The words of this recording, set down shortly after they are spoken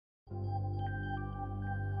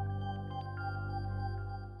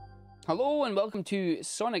Hello and welcome to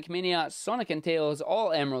Sonic Mania, Sonic and Tails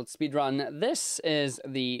All Emerald Speedrun. This is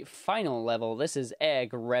the final level. This is Egg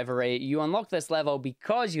Reverie. You unlock this level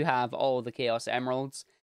because you have all the Chaos Emeralds.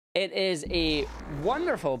 It is a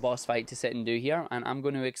wonderful boss fight to sit and do here, and I'm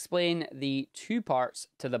going to explain the two parts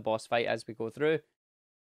to the boss fight as we go through.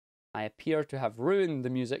 I appear to have ruined the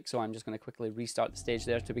music, so I'm just going to quickly restart the stage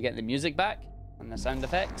there till we get the music back and the sound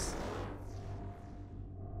effects.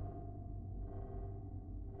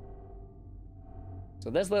 So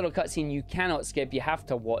this little cutscene you cannot skip, you have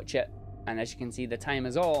to watch it. And as you can see, the time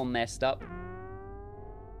is all messed up.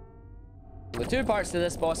 The two parts to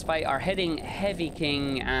this boss fight are hitting Heavy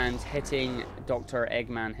King and hitting Dr.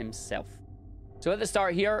 Eggman himself. So at the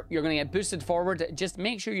start here, you're going to get boosted forward. Just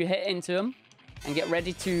make sure you hit into him and get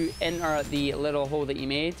ready to enter the little hole that you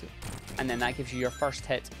made. And then that gives you your first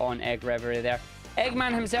hit on Egg Reverie there.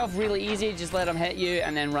 Eggman himself, really easy. Just let him hit you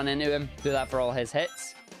and then run into him. Do that for all his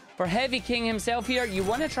hits. For Heavy King himself here, you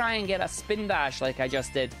want to try and get a spin dash like I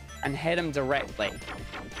just did and hit him directly.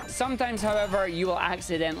 Sometimes, however, you will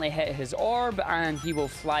accidentally hit his orb and he will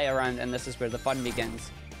fly around, and this is where the fun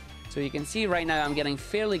begins. So you can see right now I'm getting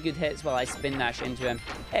fairly good hits while I spin dash into him.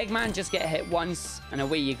 Eggman, just get hit once and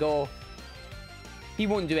away you go. He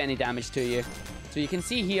won't do any damage to you. So you can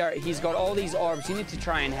see here, he's got all these orbs you need to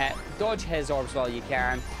try and hit. Dodge his orbs while you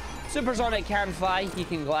can. Supersonic can fly, he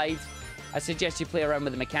can glide. I suggest you play around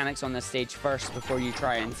with the mechanics on this stage first before you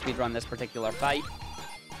try and speedrun this particular fight.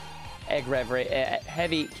 Egg Reverie,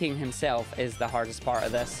 Heavy King himself is the hardest part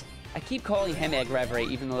of this. I keep calling him Egg Reverie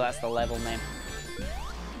even though that's the level name.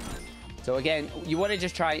 So again, you want to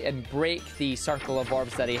just try and break the circle of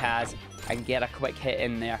orbs that he has and get a quick hit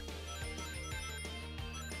in there.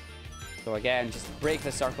 So again, just break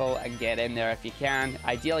the circle and get in there if you can.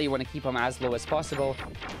 Ideally, you want to keep him as low as possible.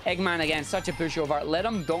 Eggman, again, such a pushover. Let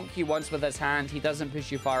him donk you once with his hand. He doesn't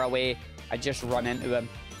push you far away. I just run into him.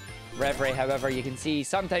 Reverie, however, you can see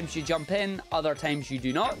sometimes you jump in, other times you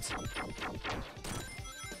do not.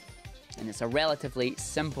 And it's a relatively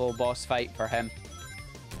simple boss fight for him.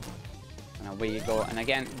 And away you go. And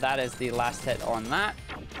again, that is the last hit on that.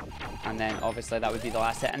 And then obviously that would be the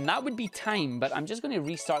last hit. And that would be time. But I'm just going to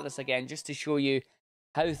restart this again just to show you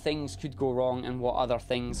how things could go wrong and what other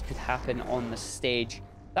things could happen on the stage.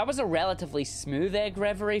 That was a relatively smooth Egg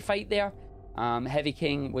Reverie fight there. Heavy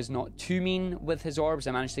King was not too mean with his orbs.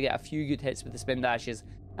 I managed to get a few good hits with the spin dashes.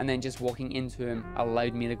 And then just walking into him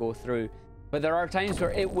allowed me to go through. But there are times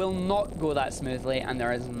where it will not go that smoothly. And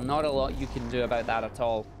there is not a lot you can do about that at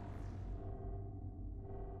all.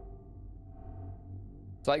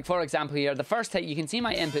 So like for example here, the first hit, you can see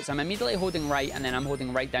my inputs. I'm immediately holding right and then I'm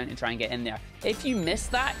holding right down to try and get in there. If you miss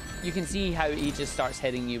that, you can see how he just starts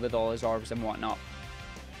hitting you with all his orbs and whatnot.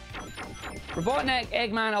 Robotnik,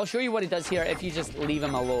 Eggman, I'll show you what he does here if you just leave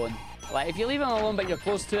him alone. Like if you leave him alone but you're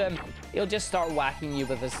close to him, he'll just start whacking you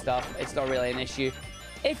with his stuff. It's not really an issue.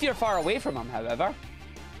 If you're far away from him, however,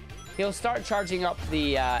 he'll start charging up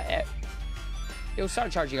the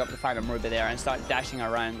Phantom Ruby there and start dashing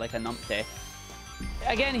around like a numpty.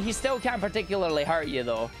 Again, he still can't particularly hurt you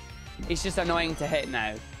though. It's just annoying to hit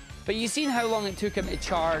now. But you've seen how long it took him to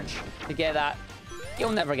charge to get that.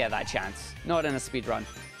 You'll never get that chance. Not in a speedrun.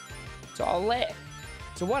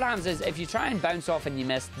 So what happens is if you try and bounce off and you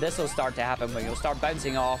miss, this will start to happen where you'll start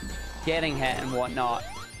bouncing off, getting hit and whatnot.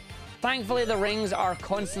 Thankfully the rings are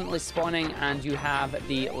constantly spawning and you have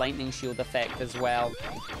the lightning shield effect as well.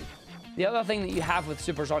 The other thing that you have with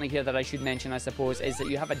Supersonic here that I should mention, I suppose, is that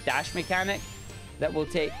you have a dash mechanic that will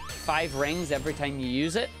take 5 rings every time you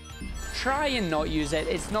use it. Try and not use it.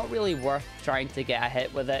 It's not really worth trying to get a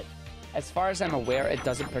hit with it. As far as I'm aware, it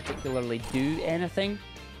doesn't particularly do anything.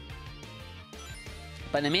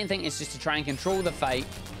 But the main thing is just to try and control the fight,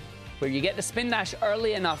 where you get the spin dash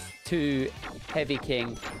early enough to Heavy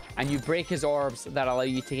King, and you break his orbs that allow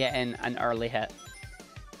you to get in an early hit.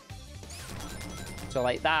 So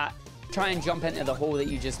like that, try and jump into the hole that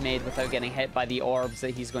you just made without getting hit by the orbs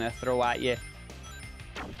that he's going to throw at you.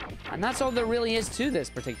 And that's all there really is to this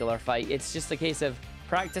particular fight. It's just a case of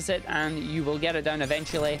practice it and you will get it down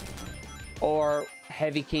eventually. Or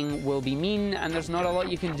Heavy King will be mean and there's not a lot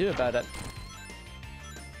you can do about it.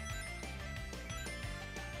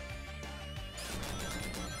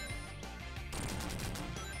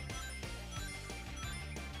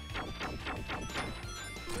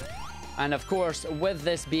 And of course, with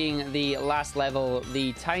this being the last level,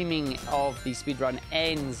 the timing of the speedrun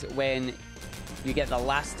ends when you get the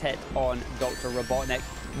last hit on Dr. Robotnik.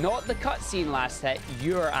 Not the cutscene last hit,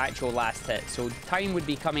 your actual last hit. So time would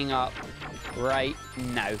be coming up right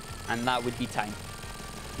now, and that would be time.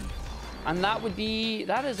 And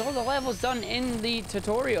that is all the levels done in the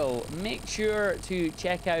tutorial. Make sure to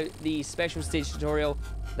check out the special stage tutorial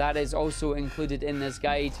that is also included in this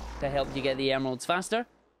guide to help you get the emeralds faster.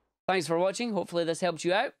 Thanks for watching. Hopefully this helped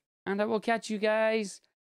you out. And I will catch you guys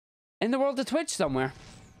in the world of Twitch somewhere.